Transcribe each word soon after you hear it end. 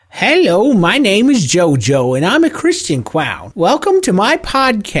Hello, my name is JoJo, and I'm a Christian clown. Welcome to my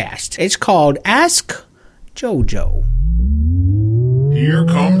podcast. It's called Ask JoJo. Here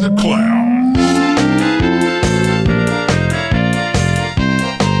come the clowns.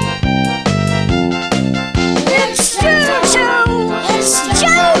 It's JoJo! It's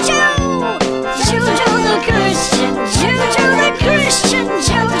JoJo! JoJo the Christian, JoJo the Christian,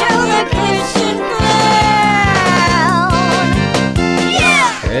 JoJo the Christian clown!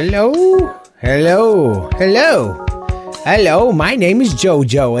 Yeah! Hello, my name is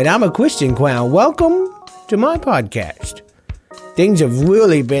JoJo, and I'm a Christian clown. Welcome to my podcast. Things have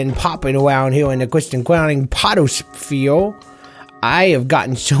really been popping around here in the Christian clowning potosphere. I have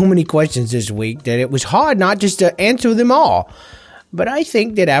gotten so many questions this week that it was hard not just to answer them all. But I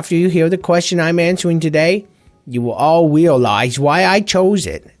think that after you hear the question I'm answering today, you will all realize why I chose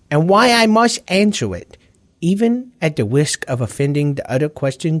it and why I must answer it, even at the risk of offending the other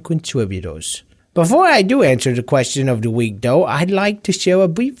question contributors. Before I do answer the question of the week, though, I'd like to share a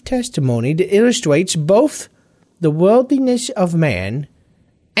brief testimony that illustrates both the worldliness of man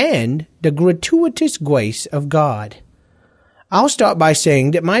and the gratuitous grace of God. I'll start by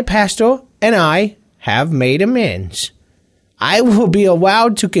saying that my pastor and I have made amends. I will be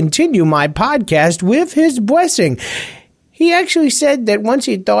allowed to continue my podcast with his blessing. He actually said that once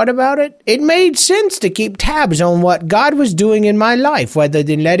he thought about it, it made sense to keep tabs on what God was doing in my life rather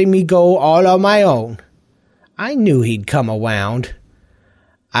than letting me go all on my own. I knew he'd come around.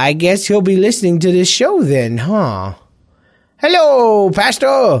 I guess he'll be listening to this show then, huh? Hello,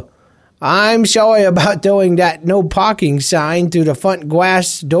 Pastor. I'm sorry about throwing that no parking sign through the front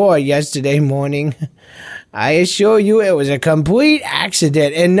glass door yesterday morning. I assure you it was a complete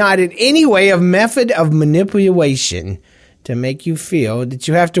accident and not in any way a method of manipulation to make you feel that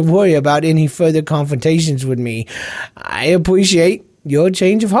you have to worry about any further confrontations with me. I appreciate your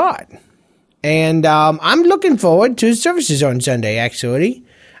change of heart. And I'm looking forward to services on Sunday, actually.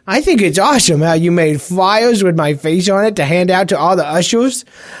 I think it's awesome how you made flyers with my face on it to hand out to all the ushers.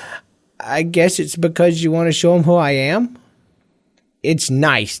 I guess it's because you want to show them who I am. It's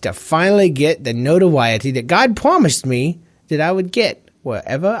nice to finally get the notoriety that God promised me that I would get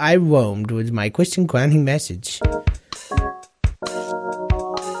wherever I roamed with my Christian clowning message.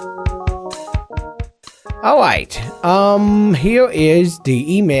 All right, here is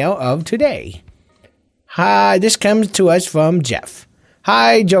the email of today. Hi, this comes to us from Jeff.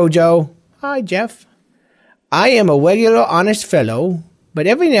 Hi, JoJo. Hi, Jeff. I am a regular honest fellow, but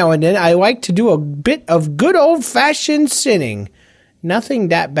every now and then I like to do a bit of good old-fashioned sinning. Nothing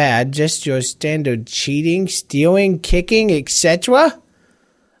that bad, just your standard cheating, stealing, kicking, etc.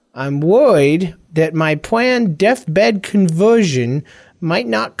 I'm worried that my planned deathbed conversion might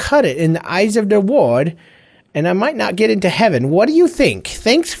not cut it in the eyes of the Lord, and I might not get into heaven. What do you think?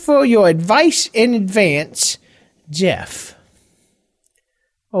 Thanks for your advice in advance, Jeff.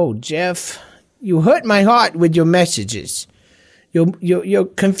 Oh, Jeff, you hurt my heart with your messages. Your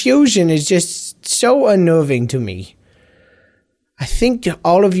confusion is just so unnerving to me. I think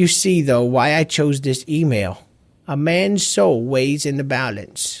all of you see, though, why I chose this email. A man's soul weighs in the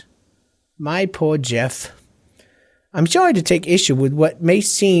balance. My poor Jeff. I'm sorry to take issue with what may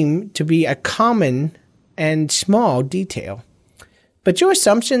seem to be a common and small detail. But your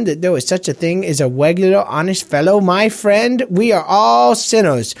assumption that there is such a thing as a regular honest fellow, my friend, we are all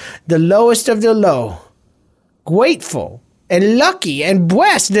sinners, the lowest of the low. Grateful and lucky and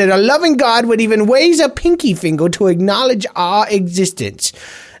blessed that a loving God would even raise a pinky finger to acknowledge our existence.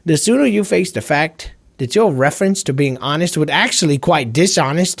 The sooner you face the fact that your reference to being honest was actually quite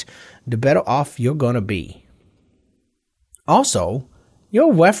dishonest, the better off you're going to be. Also,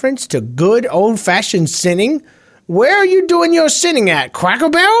 your reference to good old-fashioned sinning, where are you doing your sinning at, Cracker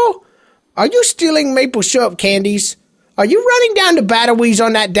Barrel? Are you stealing maple syrup candies? Are you running down the batteries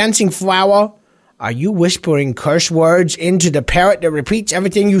on that dancing flower? Are you whispering curse words into the parrot that repeats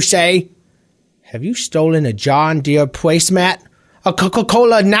everything you say? Have you stolen a John Deere placemat? A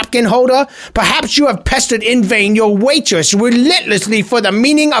Coca-Cola napkin holder? Perhaps you have pestered in vain your waitress relentlessly for the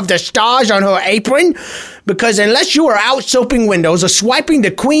meaning of the stars on her apron? Because unless you are out soaping windows or swiping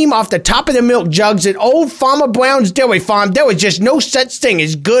the cream off the top of the milk jugs at old Farmer Brown's dairy farm, there is just no such thing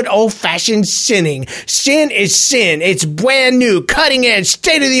as good old-fashioned sinning. Sin is sin. It's brand new, cutting-edge,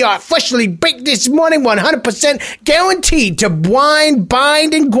 state-of-the-art, freshly baked this morning, 100% guaranteed to blind,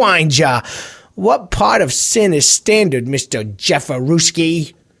 bind, and grind ya. What part of sin is standard, Mr.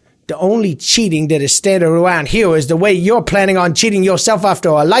 Jefferuski? The only cheating that is standard around here is the way you're planning on cheating yourself after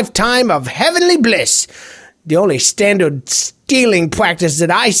a lifetime of heavenly bliss. The only standard stealing practice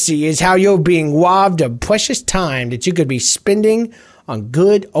that I see is how you're being robbed of precious time that you could be spending on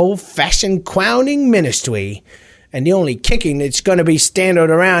good old-fashioned crowning ministry. And the only kicking that's going to be standard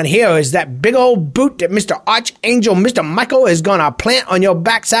around here is that big old boot that Mr. Archangel Mr. Michael is going to plant on your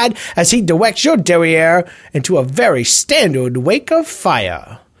backside as he directs your derriere into a very standard wake of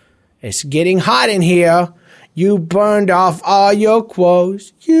fire. It's getting hot in here. You burned off all your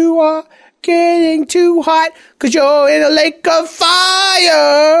clothes. You are getting too hot because you're in a lake of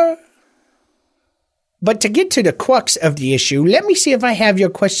fire. But to get to the crux of the issue, let me see if I have your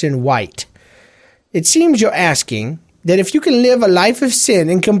question right. It seems you're asking that if you can live a life of sin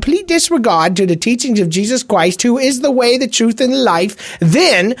in complete disregard to the teachings of Jesus Christ, who is the way, the truth, and the life,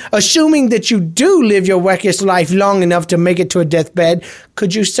 then, assuming that you do live your reckless life long enough to make it to a deathbed,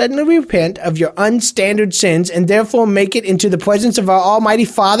 could you suddenly repent of your unstandard sins and therefore make it into the presence of our Almighty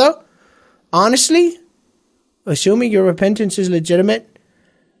Father? Honestly, assuming your repentance is legitimate,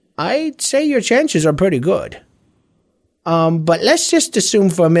 I'd say your chances are pretty good. But let's just assume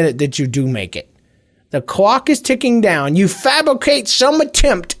for a minute that you do make it. The clock is ticking down. You fabricate some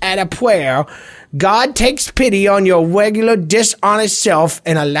attempt at a prayer. God takes pity on your regular dishonest self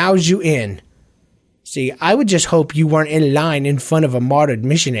and allows you in. See, I would just hope you weren't in line in front of a martyred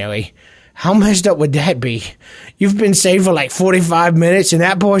missionary. How messed up would that be? You've been saved for like 45 minutes and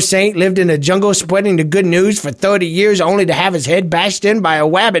that poor saint lived in the jungle spreading the good news for 30 years only to have his head bashed in by a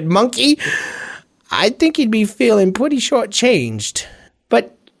rabid monkey? I think he'd be feeling pretty shortchanged.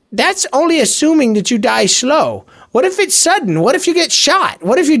 But that's only assuming that you die slow. What if it's sudden? What if you get shot?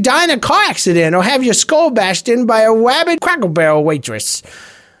 What if you die in a car accident or have your skull bashed in by a rabid Cracker Barrel waitress?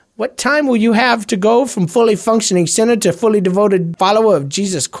 What time will you have to go from fully functioning sinner to fully devoted follower of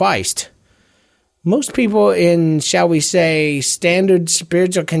Jesus Christ? Most people in, shall we say, standard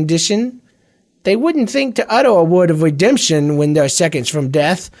spiritual condition, they wouldn't think to utter a word of redemption when they're seconds from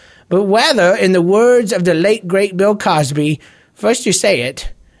death, but rather, in the words of the late great Bill Cosby, first you say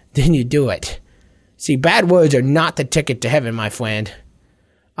it, then you do it. See, bad words are not the ticket to heaven, my friend.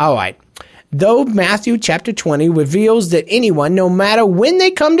 All right. Though Matthew chapter 20 reveals that anyone, no matter when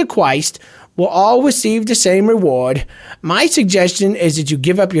they come to Christ, will all receive the same reward, my suggestion is that you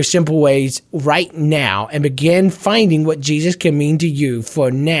give up your simple ways right now and begin finding what Jesus can mean to you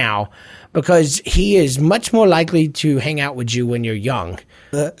for now, because he is much more likely to hang out with you when you're young.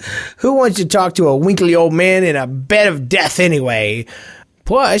 Who wants to talk to a winkly old man in a bed of death anyway?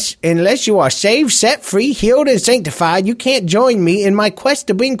 Plus, unless you are saved, set free, healed, and sanctified, you can't join me in my quest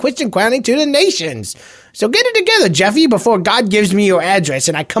to bring Christian crowning to the nations. So get it together, Jeffy, before God gives me your address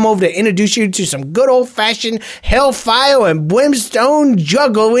and I come over to introduce you to some good old-fashioned hellfire and brimstone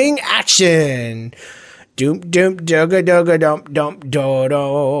juggling action. Doom, doom, dugga, dugga, dump, dump,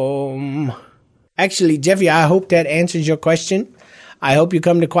 dum. Actually, Jeffy, I hope that answers your question. I hope you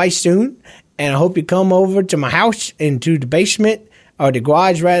come to Christ soon, and I hope you come over to my house into the basement, or the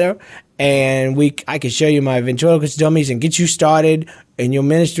garage rather, and I can show you my ventriloquist dummies and get you started in your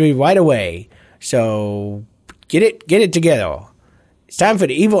ministry right away. So get it together. It's time for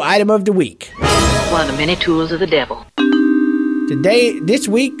the evil item of the week. One of the many tools of the devil. This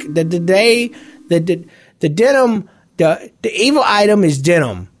week, the denim, the evil item is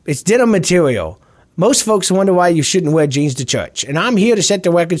denim. It's denim material. Most folks wonder why you shouldn't wear jeans to church, and I'm here to set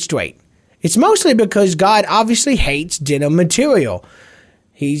the record straight. It's mostly because God obviously hates denim material.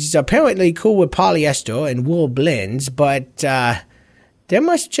 He's apparently cool with polyester and wool blends, but there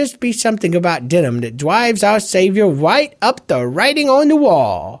must just be something about denim that drives our Savior right up the writing on the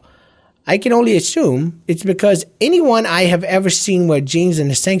wall. I can only assume it's because anyone I have ever seen wear jeans in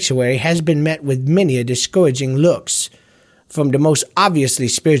the sanctuary has been met with many a discouraging looks from the most obviously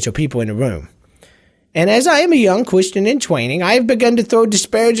spiritual people in the room. And as I am a young Christian in training, I have begun to throw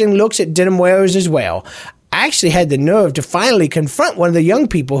disparaging looks at denim wearers as well. I actually had the nerve to finally confront one of the young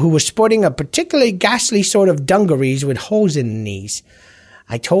people who was sporting a particularly ghastly sort of dungarees with holes in the knees.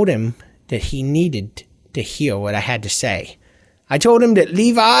 I told him that he needed to hear what I had to say. I told him that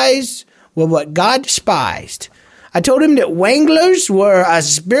Levi's were what God despised. I told him that Wranglers were a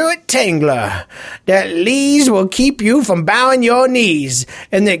spirit tangler, that Lees will keep you from bowing your knees,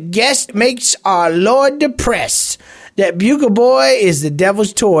 and that Guest makes our Lord depressed, that Bugle Boy is the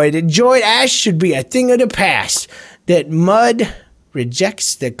devil's toy, that Joy Ash should be a thing of the past, that mud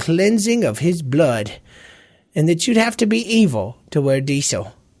rejects the cleansing of his blood, and that you'd have to be evil to wear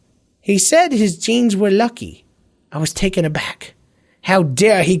diesel. He said his jeans were lucky. I was taken aback. How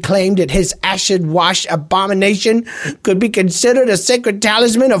dare he claim that his acid-wash abomination could be considered a sacred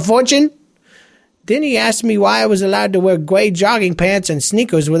talisman of fortune? Then he asked me why I was allowed to wear gray jogging pants and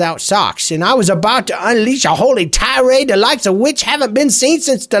sneakers without socks, and I was about to unleash a holy tirade the likes of which haven't been seen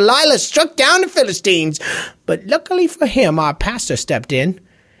since Delilah struck down the Philistines. But luckily for him, our pastor stepped in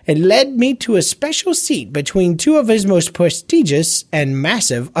and led me to a special seat between two of his most prestigious and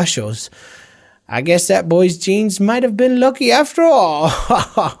massive ushers. I guess that boy's genes might have been lucky after all.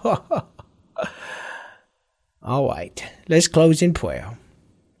 All right, let's close in prayer.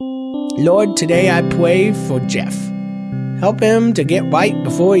 Lord, today I pray for Jeff. Help him to get right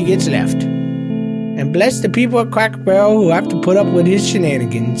before he gets left. And bless the people at Cracker Barrel who have to put up with his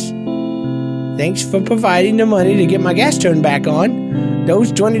shenanigans. Thanks for providing the money to get my gas turned back on.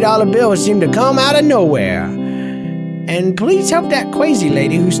 Those $20 bills seem to come out of nowhere. And please help that crazy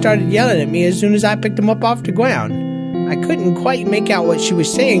lady who started yelling at me as soon as I picked him up off the ground. I couldn't quite make out what she was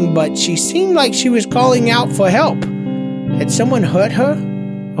saying, but she seemed like she was calling out for help. Had someone hurt her?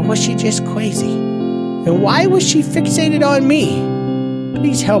 Or was she just crazy? And why was she fixated on me?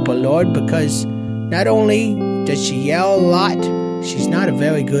 Please help her, Lord, because not only does she yell a lot, she's not a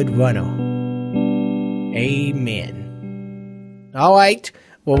very good runner. Amen. All right.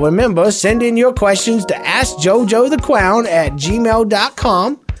 Well, remember, send in your questions to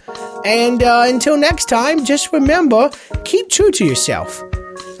AskJoJoTheClown@gmail.com. And until next time, just remember, keep true to yourself.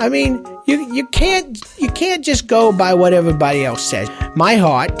 I mean, you can't just go by what everybody else says. My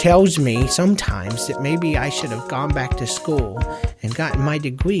heart tells me sometimes that maybe I should have gone back to school and gotten my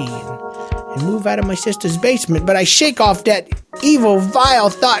degree and move out of my sister's basement. But I shake off that evil, vile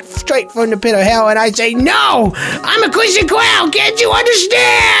thought straight from the pit of hell, and I say, no! I'm a Christian clown! Can't you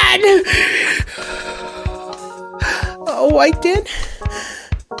understand? All right then.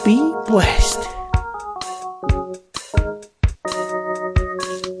 Be blessed.